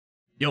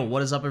Yo,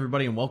 what is up,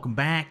 everybody, and welcome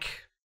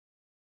back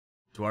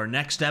to our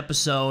next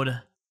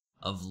episode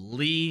of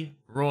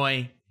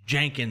Leroy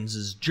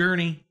Jenkins'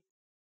 journey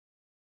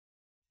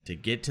to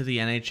get to the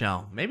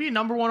NHL. Maybe a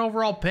 #1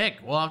 overall pick.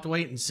 We'll have to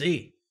wait and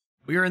see.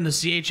 We are in the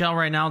CHL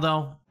right now,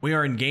 though. We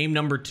are in game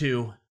number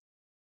 2,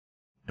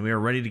 and we are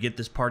ready to get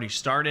this party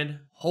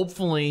started.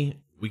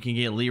 Hopefully, we can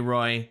get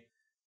Leroy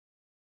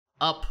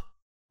up,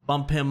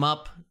 bump him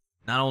up,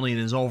 not only in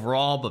his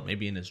overall, but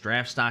maybe in his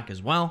draft stock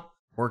as well.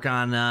 Work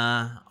on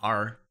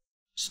our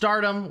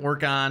stardom,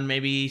 work on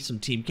maybe some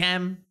team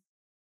chem.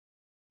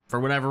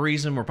 For whatever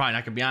reason, we're probably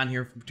not going to be on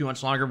here for too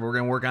much longer, but we're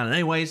going to work on it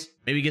anyways.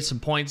 Maybe get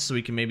some points so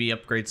we can maybe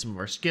upgrade some of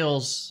our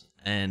skills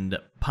and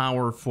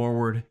power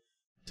forward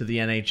to the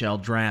NHL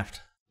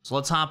draft. So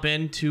let's hop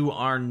into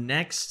our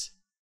next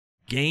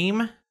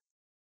game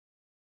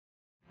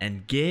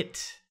and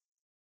get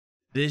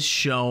this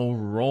show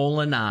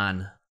rolling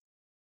on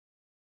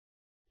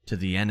to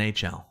the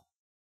NHL.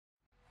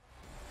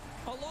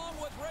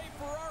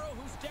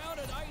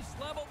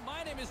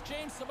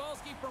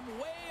 From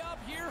way up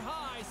here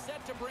high,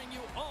 set to bring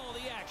you all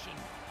the action.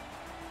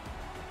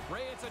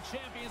 Ray, it's a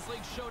Champions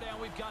League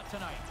showdown we've got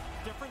tonight.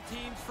 Different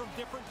teams from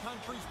different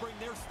countries bring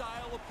their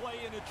style of play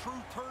in a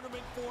true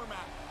tournament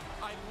format.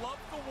 I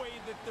love the way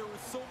that there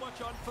is so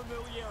much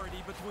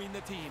unfamiliarity between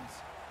the teams.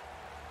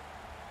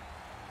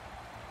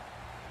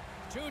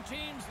 Two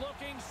teams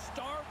looking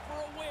starved for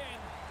a win,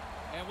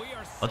 and we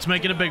are. Let's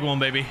make it a big one,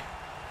 baby.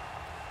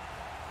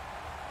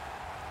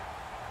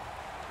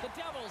 The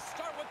Devils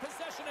start with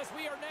possession as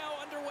we are now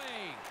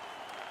underway.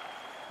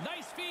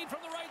 Nice feed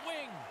from the right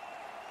wing.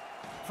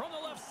 From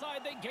the left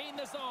side, they gain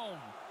the zone.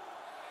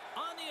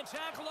 On the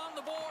attack along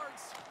the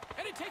boards.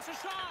 And he takes a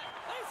shot.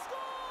 They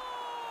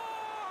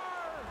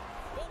score!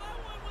 Well, that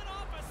one went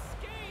off a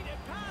skate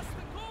and past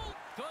the goal.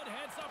 Good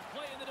heads-up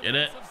play in the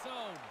defensive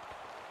zone.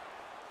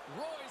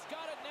 Roy's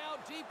got it now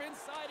deep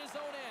inside his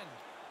own end.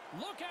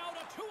 Look out,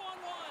 a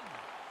 2-on-1.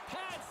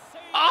 Pad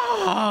save.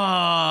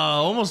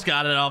 Oh, almost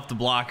got it off the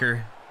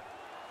blocker.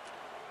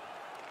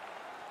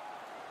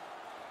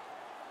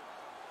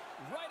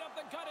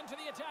 Into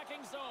the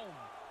attacking zone.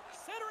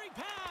 Centering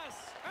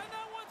pass, and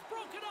that one's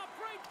broken up.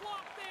 Great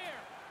block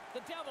there. The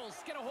Devils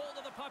get a hold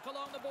of the puck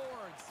along the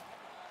boards.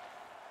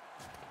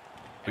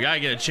 We gotta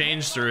get a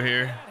change through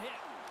here.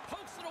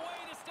 Pokes it away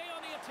to stay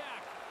on the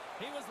attack.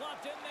 He was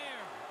locked in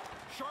there.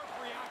 Sharp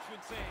reaction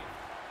save.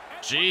 And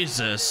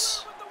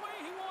Jesus. the way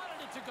he wanted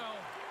it to go.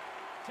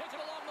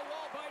 Taken along the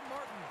wall by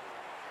Martin.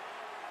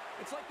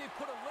 It's like they've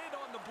put a lid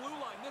on the blue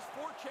line. This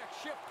forecheck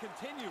shift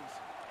continues.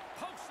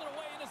 Pokes it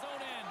away in his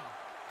own end.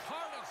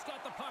 Cardiff's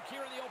got the puck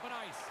here in the open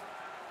ice.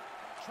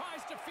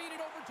 Tries to feed it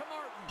over to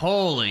Martin.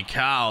 Holy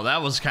cow,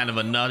 that was kind of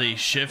a nutty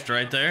shift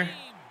right there.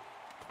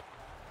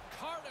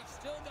 Cardiff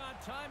still got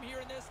time here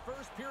in this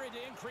first period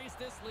to increase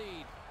this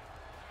lead.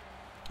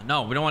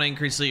 No, we don't want to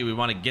increase lead. We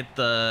want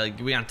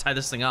to tie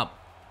this thing up.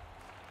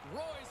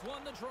 Roy's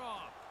won the draw.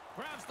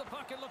 Grabs the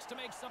puck and looks to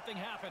make something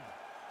happen.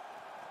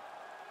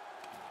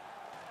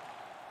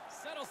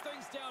 Settles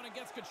things down and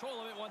gets control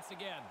of it once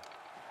again.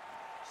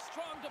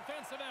 Strong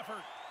defensive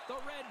effort. The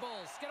Red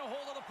Bulls get a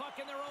hold of the puck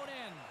in their own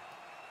end.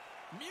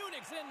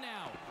 Munich's in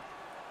now.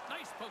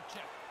 Nice poke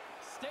check.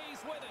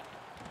 Stays with it.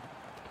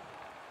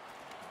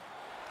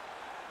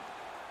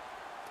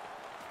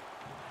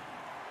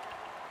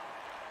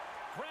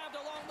 Grabbed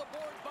along the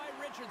board by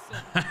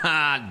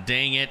Richardson.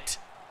 Dang it.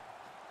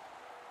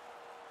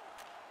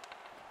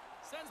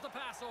 Sends the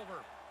pass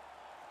over.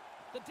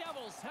 The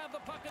Devils have the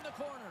puck in the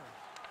corner.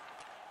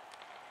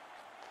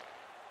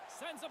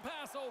 Sends a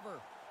pass over.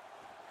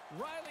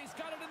 Riley's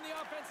got it in the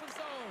offensive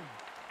zone.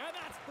 And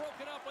that's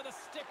broken up with a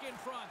stick in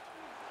front.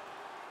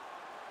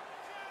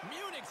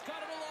 Munich's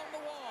got it along the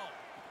wall.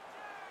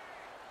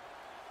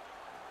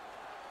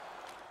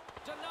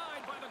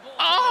 Denied by the goal.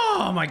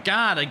 Oh my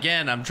God,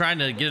 again, I'm trying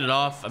to get it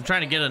off. I'm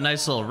trying to get a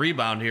nice little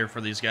rebound here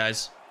for these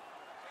guys.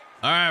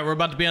 All right, we're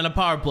about to be on a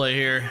power play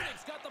here.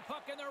 Munich's got the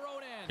puck in their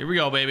own end. Here we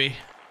go, baby.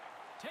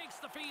 Takes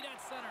the feed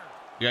at center.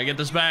 We gotta get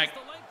this back. The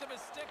length of his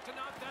stick to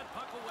knock that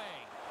puck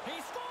away.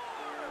 He scores!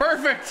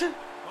 Perfect.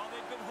 Well,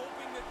 they've been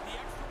hoping that the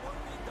extra work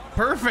they've done.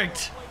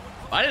 Perfect.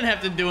 I didn't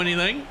have to do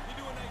anything,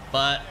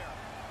 but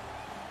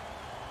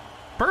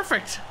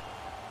perfect.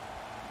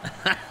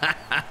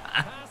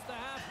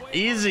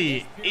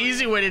 Easy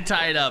way to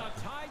tie it up.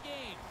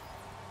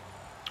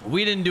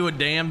 We didn't do a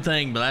damn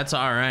thing, but that's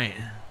all right.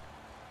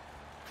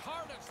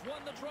 Cardiff's won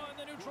the draw in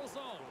the neutral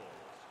zone.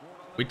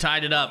 We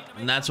tied it up,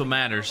 and that's what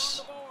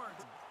matters.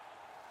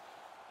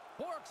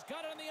 Bork's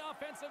got it on the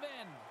offensive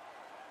end.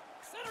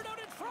 Centered out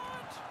in front.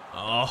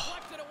 Oh.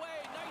 Deflected away.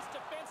 Nice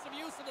defensive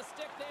use of the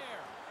stick there.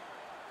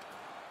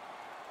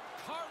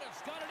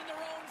 Cardiff's got it in their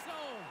own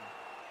zone.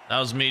 That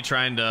was me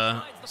trying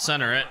to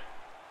center it.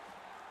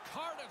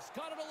 Cardiff's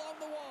got it along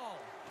the wall.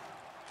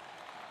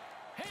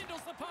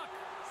 Handles the puck.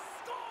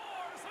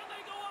 Scores, and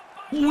they go up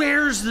by.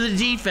 Where's the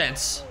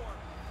defense?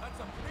 That's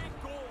a big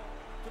goal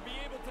to be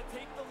able to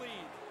take the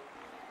lead.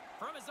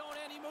 From his own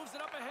end, he moves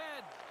it up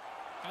ahead.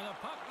 And the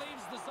puck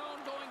leaves the zone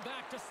going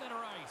back to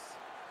center ice.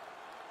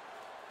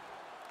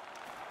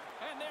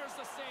 there's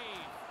the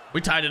save. We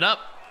tied it up.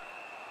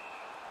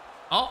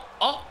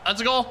 Oh,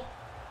 that's a goal.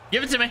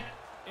 Give it to me.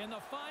 In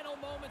the final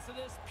moments of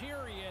this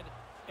period,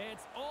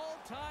 it's all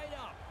tied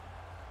up.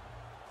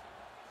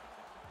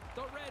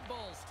 The Red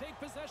Bulls take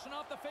possession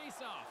off the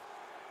faceoff.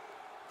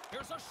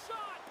 Here's a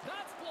shot.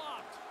 That's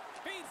blocked.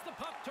 Feeds the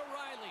puck to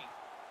Riley.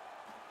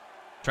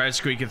 Try to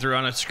squeak it through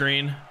on a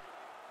screen.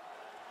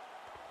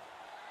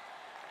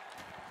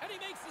 And he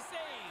makes the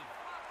save.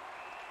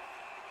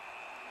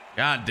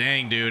 God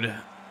dang, dude.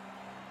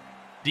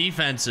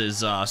 Defense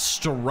is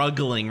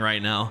struggling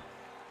right now.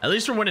 At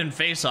least we're winning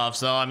faceoffs,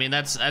 though. I mean,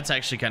 that's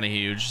actually kind of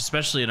huge,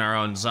 especially in our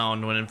own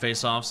zone, winning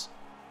faceoffs.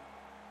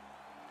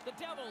 The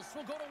Devils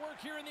will go to work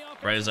here in the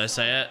offensive Right as I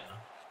say it.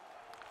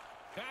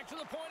 Back to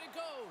the point it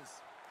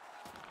goes.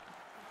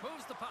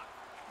 Moves the puck.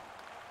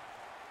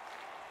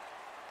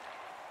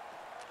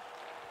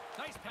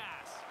 Nice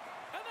pass.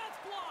 And that's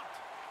blocked.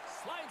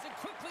 Slides it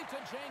quickly to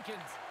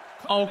Jenkins.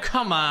 Oh,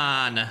 come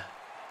on.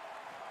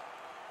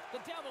 The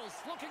Devils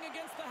looking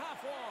against the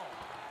half wall.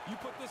 You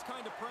put this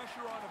kind of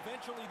pressure on,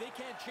 eventually they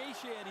can't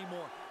chase you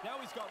anymore. Now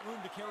he's got room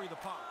to carry the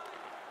puck.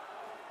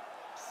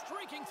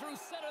 Streaking through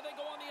center, they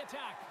go on the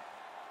attack.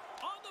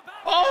 On the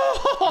back.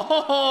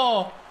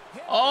 Oh!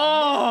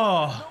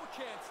 Oh! No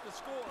chance to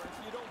score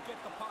if you don't get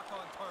the puck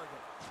on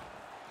target.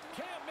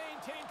 Can't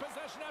maintain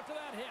possession after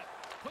that hit.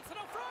 Puts it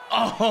up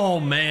front. Oh,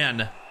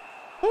 man.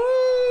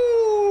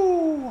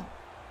 Woo!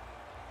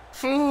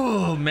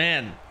 Ooh,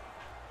 man.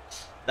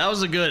 That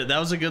was a good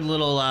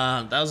little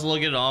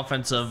good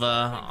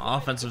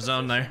offensive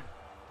zone there.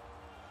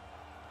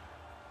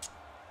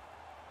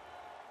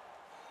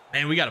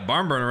 Man, we got a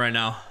barn burner right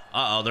now.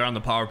 Uh-oh, they're on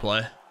the power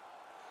play.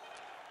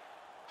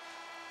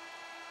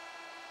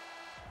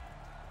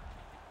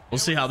 We'll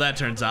see how that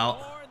turns out.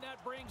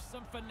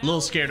 A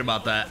little scared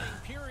about that.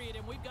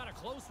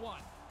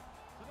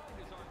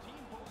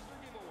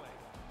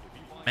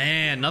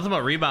 Man, nothing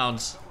but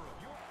rebounds.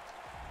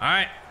 All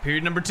right,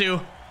 period number 2.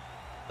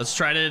 Let's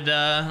try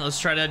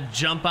to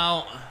jump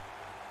out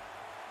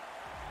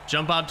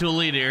to a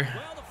lead here.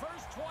 Well, the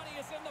first 20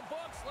 is in the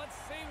books. Let's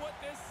see what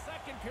this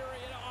second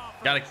period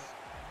offers. Gotta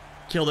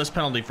kill this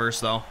penalty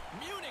first, though.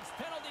 Munich's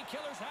penalty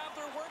killers have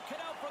their work cut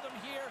out for them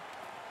here,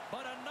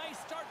 but a nice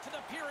start to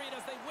the period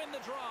as they win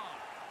the draw.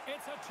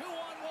 It's a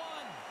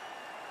 2-on-1.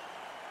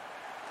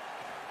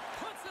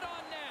 Puts it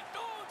on net.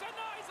 Oh,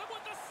 denies him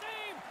with the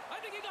save. I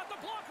think he got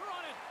the blocker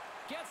on it.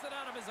 Gets it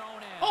out of his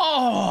own end.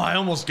 Oh, I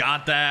almost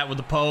got that with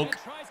the poke.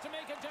 Tries to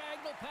make a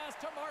diagonal pass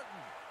to Martin.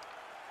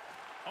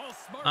 Oh,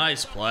 smart.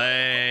 Nice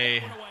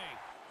play.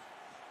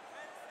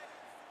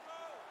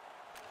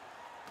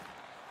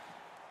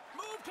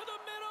 Move to the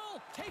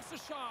middle. Takes a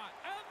shot.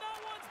 And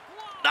that one's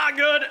blocked. Not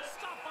good.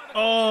 Stopped by the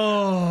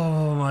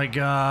Oh my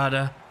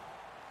God.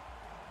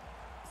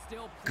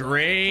 Still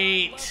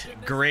Great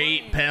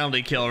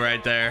penalty kill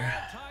right there.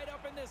 tied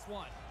up in this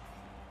one.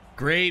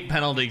 Great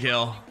penalty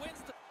kill. He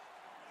wins the...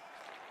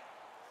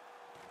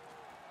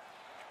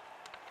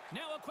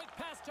 Now a quick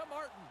pass to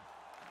Martin.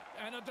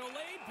 And a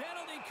delayed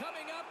penalty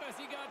coming up as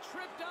he got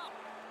tripped up.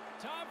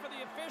 Time for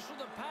the official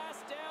to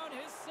pass down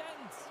his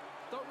sentence.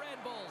 The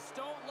Red Bulls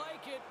don't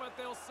like it, but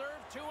they'll serve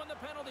 2 in the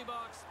penalty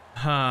box.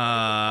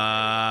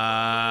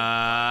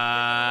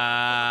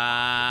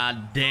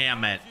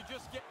 Damn it. You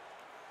just get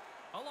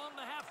Along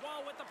the half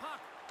wall with the puck.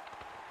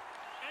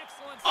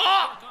 Excellent.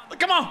 Oh, work on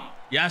come on.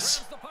 Yes.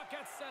 Grabs the puck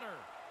at center.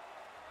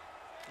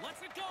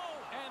 Lets it go.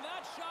 And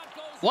that shot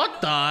goes.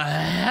 What the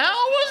hell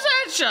was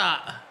that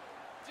shot?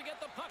 To get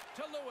the puck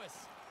to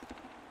Lewis.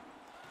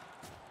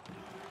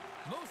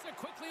 Moves it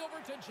quickly over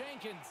to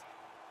Jenkins.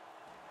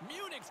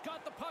 Munich's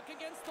got the puck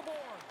against the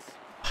boards.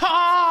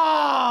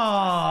 Ha!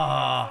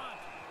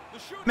 the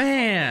shooter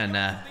Man. the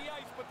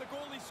ice, but the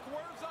goalie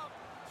squares up,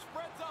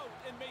 spreads out,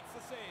 and makes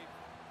the save.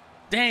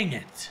 Dang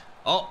it.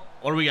 Oh,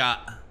 what do we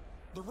got?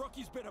 The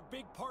rookie's been a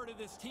big part of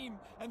this team,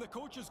 and the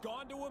coach has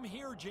gone to him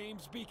here,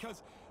 James,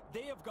 because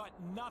they have got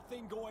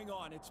nothing going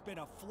on. It's been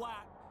a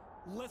flat,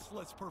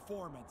 listless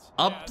performance.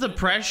 Up the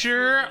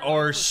pressure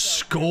or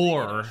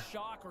score?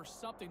 Shock or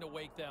something to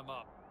wake them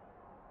up.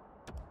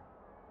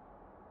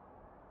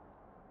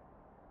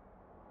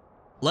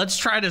 Let's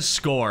try to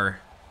score.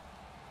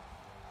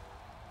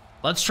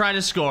 Let's try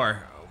to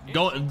score.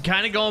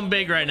 Kind of going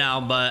big right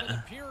now,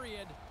 but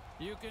Period.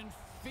 You can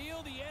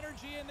feel the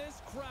energy in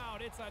this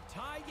crowd. It's a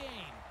tie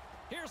game.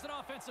 Here's an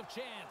offensive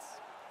chance.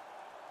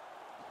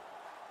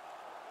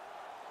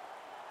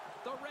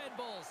 The Red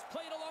Bulls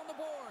played along the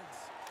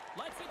boards.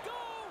 Lets it go.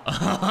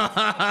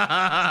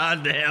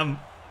 damn.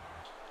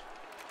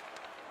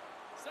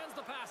 Sends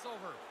the pass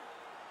over.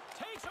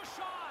 Takes a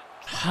shot.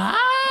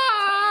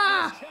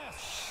 Ha!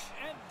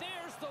 And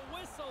there's the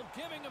whistle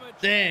giving him a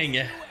Dang.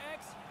 chance to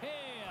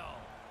exhale.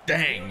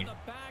 Dang. In the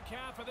back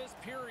half of this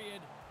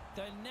period,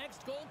 the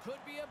next goal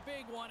could be a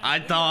big one. I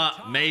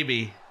thought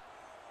maybe.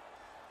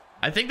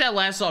 I think that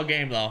lasts all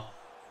game though.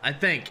 I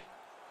think.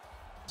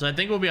 So I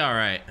think we'll be all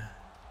right.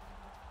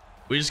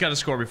 We just got to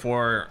score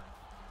before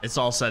it's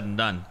all said and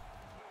done.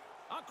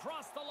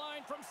 Across the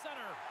line from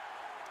center.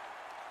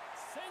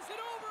 Sends it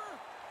over.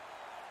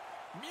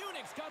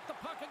 Munich's got the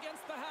puck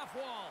against the half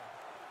wall.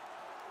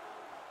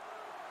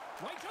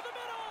 Right to the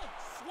middle.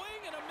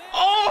 Swing and a miss.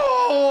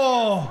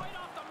 Oh! Right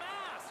off the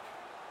mask.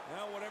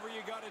 Now, whatever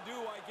you got to do,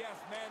 I guess,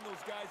 man, those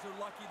guys are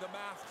lucky the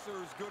masks are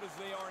as good as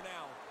they are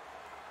now.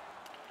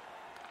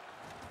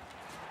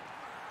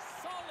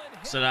 Solid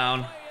hit Sit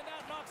down. play, and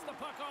that knocks the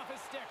puck off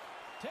his stick.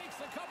 Takes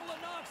a couple of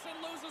knocks and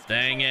loses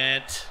Dang control.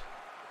 it.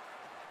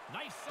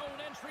 Nice zone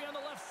entry on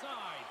the left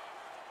side.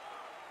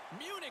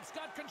 Munich's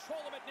got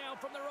control of it now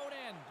from their own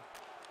end.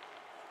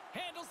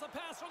 Handles the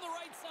pass from the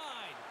right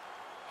side.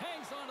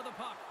 Hangs onto the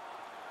puck.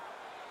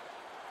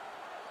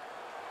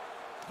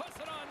 Puts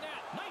it on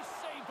net. Nice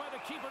save by the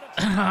keeper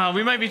to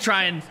We might be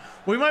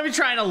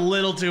trying a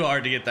little too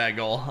hard to get that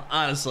goal,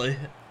 honestly.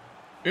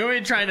 We might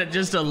be trying it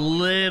just a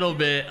little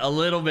bit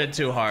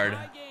too hard.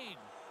 tie game.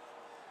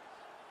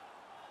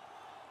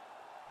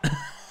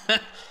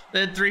 They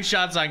had 3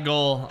 shots on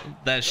goal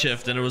that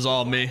shift, and it was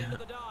all me. To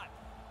the dot.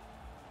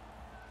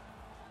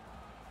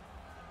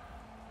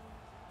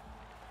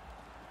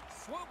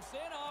 Swoops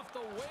in off the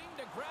wing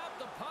to grab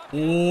the puck.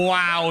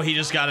 Wow, he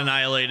just got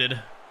annihilated.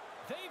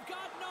 They've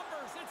got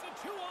numbers. It's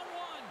a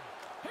 2-on-1.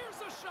 Here's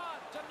a shot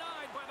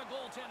denied by the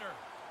goaltender.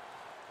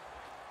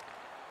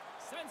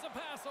 Sends a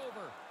pass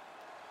over.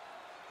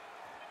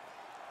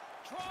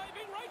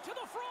 Driving right to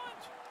the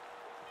front.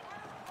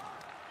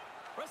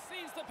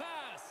 Receives the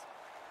pass.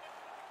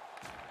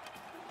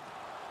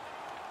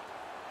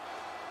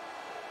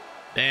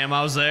 Damn,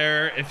 I was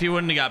there. If he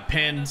wouldn't have got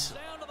pinned,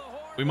 Down to the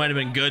horn. we might have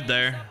been good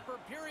there. For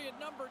period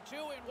number 2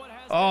 in what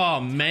has Oh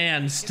been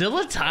man, still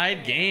a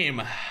tied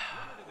game.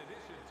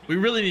 We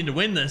really need to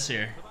win this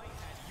here.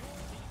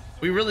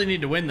 We really need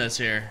to win this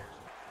here.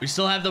 We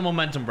still have the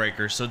momentum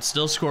breaker, so it's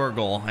still score a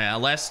goal. Yeah, it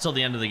lasts till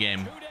the end of the game.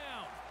 2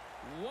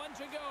 down. 1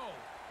 to go.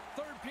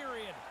 Third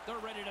period. They're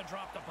ready to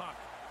drop the puck.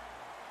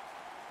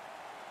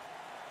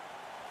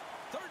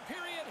 Third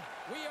period.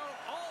 We are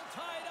all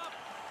tied up,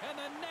 and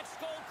the next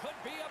goal could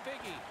be a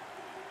biggie.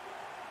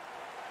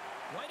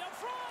 Right up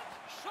front.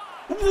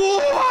 Shot.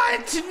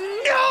 What?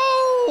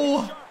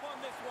 No! Sharp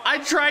on this one. I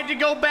tried to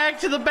go back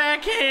to the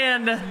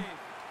backhand.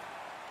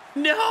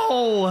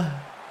 No! The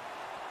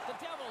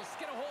Devils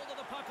get a hold of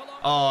the puck along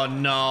Oh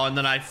no, and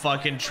then I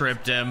fucking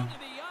tripped him. to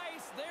the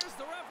ice. There's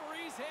the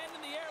referee's hand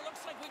in the air.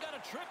 Looks like we got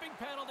a tripping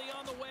penalty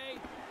on the way.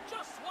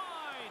 Just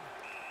wide.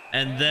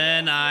 And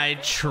then I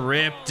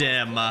tripped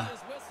him. Is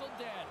whistled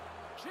dead.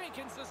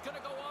 Jenkins is going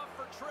to go off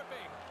for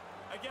tripping.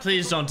 I guess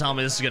Please the don't tell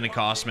me this is gonna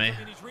cost me.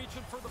 And he's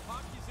reaching for the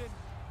puck. He's in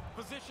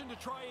position to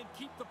try and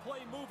keep the play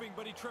moving,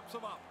 but he trips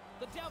him up.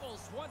 The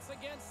Devils once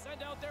again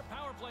send out their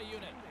power play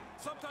unit.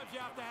 Sometimes you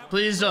have to have.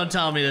 Please don't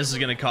tell me this is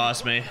gonna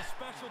cost me. A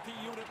specialty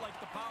unit like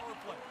the power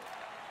play.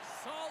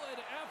 Solid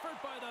effort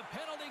by the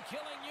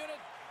penalty-killing unit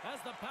as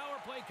the power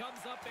play comes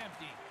up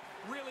empty.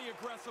 Really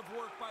aggressive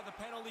work by the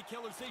penalty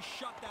killers. They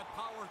shut that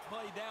power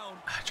play down.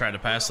 I tried to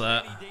pass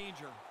that. Without any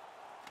danger.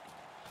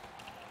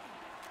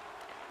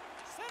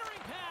 Centering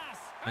pass.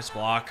 Nice And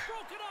block.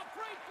 Broken up.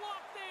 Great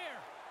block there.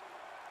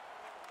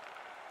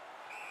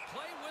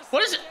 Play whistle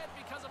What is it? dead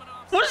because of an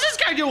offside. What is this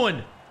guy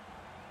doing?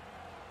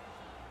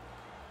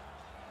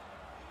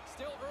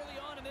 Still early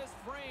on in this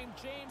frame,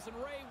 James and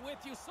Ray with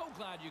you. So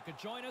glad you could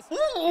join us. Ooh,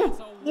 It's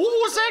a what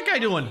was that guy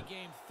doing? one-goal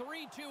game.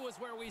 3-2 is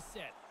where we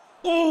sit.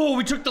 Oh,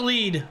 we took the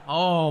lead.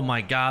 Oh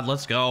my god,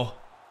 let's go.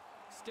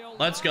 Still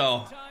Let's go.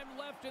 lots of time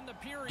left in the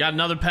period. Got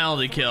another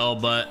penalty kill,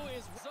 but 3-2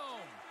 is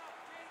zone.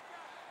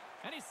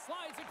 And he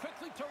slides it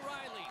quickly to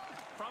Riley.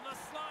 From the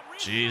slot.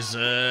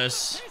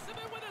 Jesus. Chase him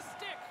in with a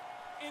stick.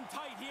 In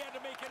tight, he had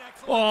to make an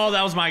excellent. Oh,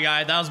 that was my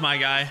guy. That was my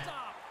guy.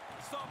 Stop.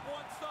 Stop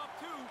one, stop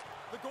two.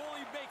 The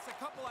goalie makes a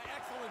couple of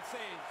excellent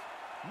saves.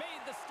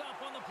 Made the stop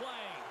on the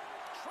play.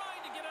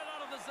 Trying to get it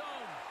out of the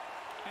zone.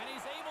 And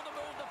he's able to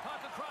move the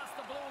puck across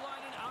the blue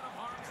line and out of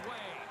harm's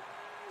way.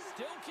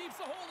 Still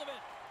keeps a hold of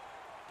it.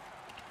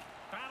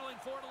 Battling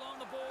for it along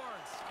the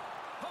boards.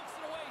 Pokes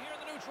it away here in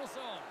the neutral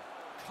zone.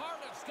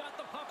 Cardiff's got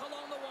the puck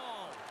along the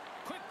wall.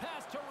 Quick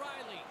pass to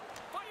Riley.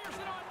 Fires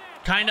it on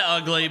net. Kinda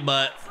ugly,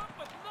 but Up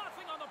with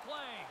nothing on the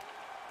play.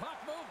 Puck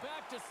moved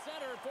back to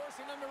center,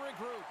 forcing them to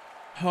regroup.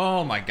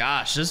 oh my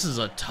gosh, this is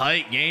a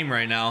tight game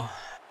right now.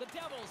 The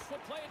Devils will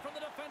play it from the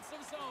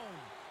defensive zone.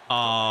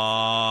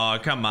 Oh,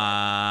 come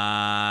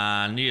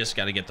on. You just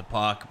gotta get the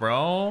puck,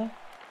 bro.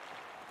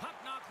 Puck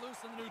knocked loose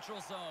in the neutral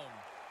zone.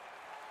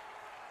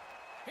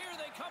 Here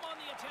they come on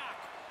the attack.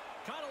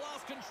 Kind of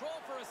lost control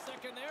for a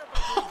second there.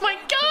 But Oh my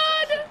regained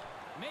god! possession.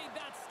 Made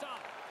that stop.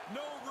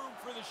 No room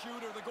for the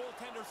shooter. The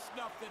goaltender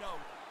snuffed it out.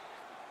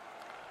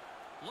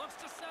 Looks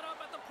to set up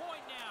at the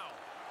point now.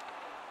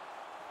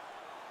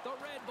 The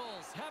Red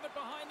Bulls have it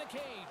behind the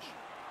cage.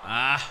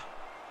 Ah,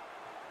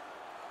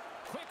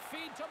 Quick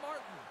feed to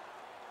Martin.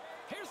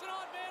 Here's an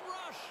odd man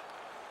rush.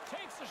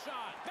 Takes the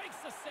shot. Makes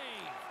the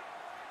save.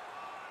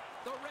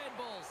 The Red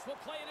Bulls will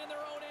play it in their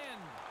own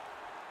end.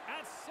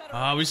 At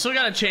center. we still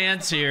got a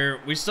chance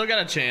here. We still got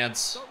a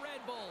chance. The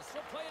Red Bulls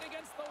will play it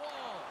against the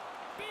wall.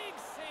 Big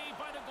save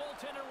by the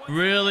goaltender.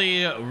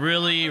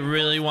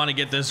 Really want to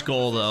get this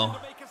goal though.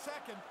 To make a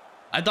second.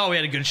 I thought we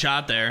had a good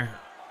shot there.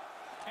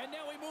 And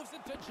now he moves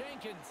it to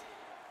Jenkins.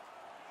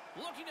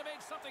 Looking to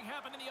make something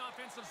happen in the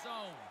offensive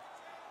zone.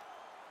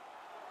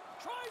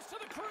 Tries to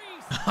the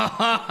crease.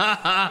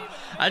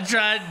 I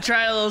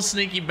tried a little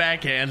sneaky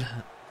backhand.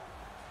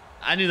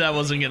 I knew that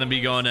wasn't going to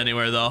be going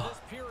anywhere, though.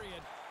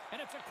 Period. And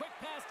it's a quick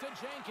pass to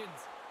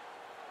Jenkins.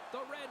 The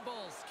Red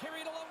Bulls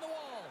carried along the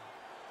wall.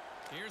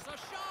 Here's a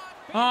shot.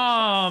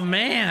 Oh,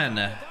 man.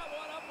 That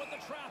one up with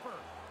the trapper.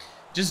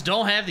 Just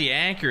don't have the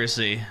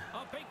accuracy.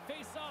 A big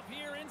face-off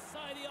here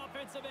inside the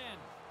offensive end.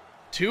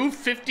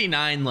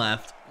 2:59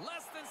 left.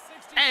 Less than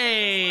 60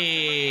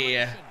 Hey,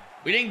 seconds left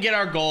we didn't get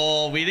our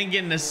goal. We didn't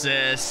get an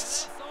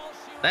assist.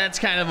 That's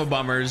kind of a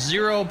bummer.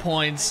 0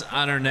 points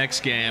on our next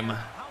game.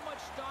 How much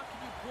stock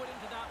can you put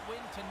into that win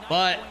tonight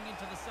But going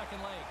into the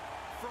second leg?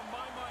 From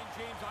my mind,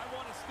 James, I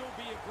want to still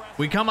be aggressive.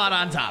 we come out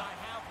on top. I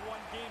have one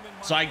game in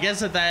mind. So I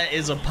guess that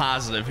is a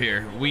positive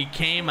here. We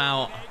came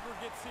out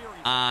Aggregate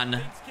series. on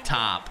Things can get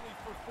top. ugly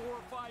for 4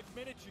 or 5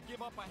 minutes. You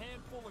give up a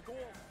handful of goals.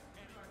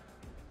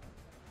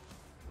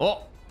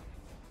 Oh,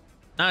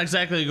 not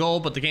exactly a goal,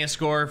 but they can't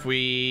score if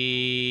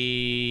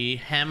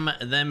we hem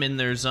them in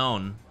their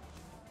zone.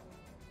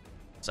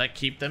 Does that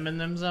keep them in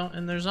their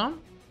zone?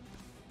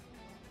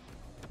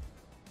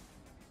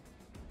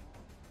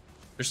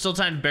 There's still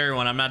time to bury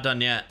one. I'm not done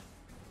yet.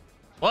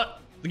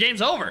 What? The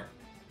game's over.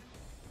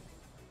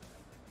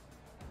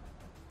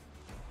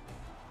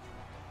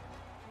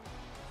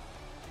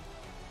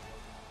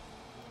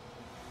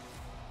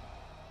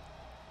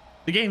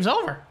 The game's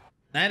over.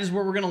 That is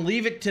where we're going to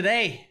leave it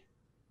today.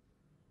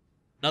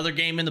 Another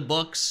game in the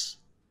books.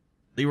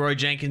 Leroy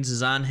Jenkins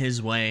is on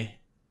his way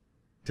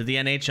to the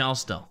NHL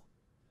still.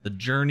 The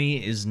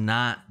journey is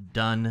not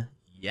done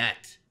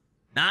yet.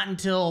 Not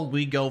until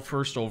we go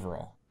first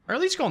overall. Or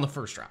at least go in the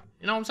first round.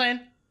 You know what I'm saying?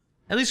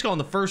 At least go in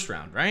the first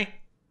round, right?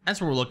 That's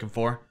what we're looking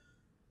for.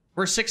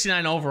 We're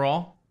 69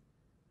 overall.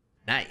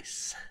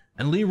 Nice.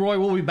 And Leroy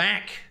will be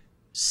back.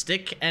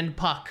 Stick and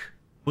puck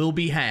will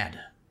be had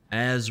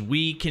as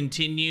we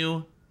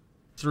continue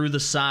through the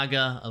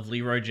saga of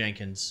Leroy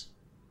Jenkins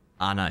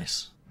on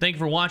ice. Thank you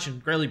for watching.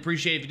 Greatly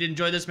appreciate it. If you did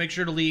enjoy this, make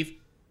sure to leave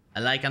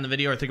a like on the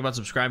video or think about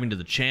subscribing to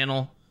the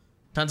channel.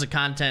 Tons of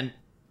content,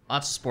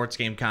 lots of sports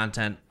game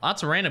content,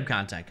 lots of random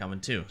content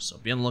coming too. So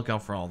be on the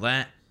lookout for all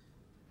that.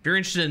 If you're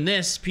interested in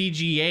this,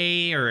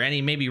 PGA, or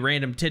any maybe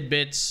random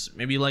tidbits,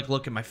 maybe you like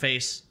look at my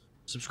face,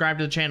 subscribe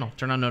to the channel,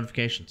 turn on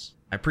notifications.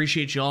 I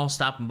appreciate you all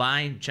stopping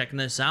by and checking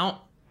this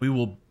out. We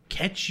will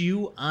catch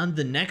you on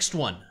the next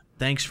one.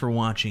 Thanks for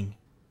watching.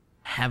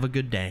 Have a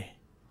good day.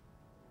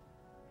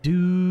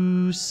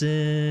 Deuces.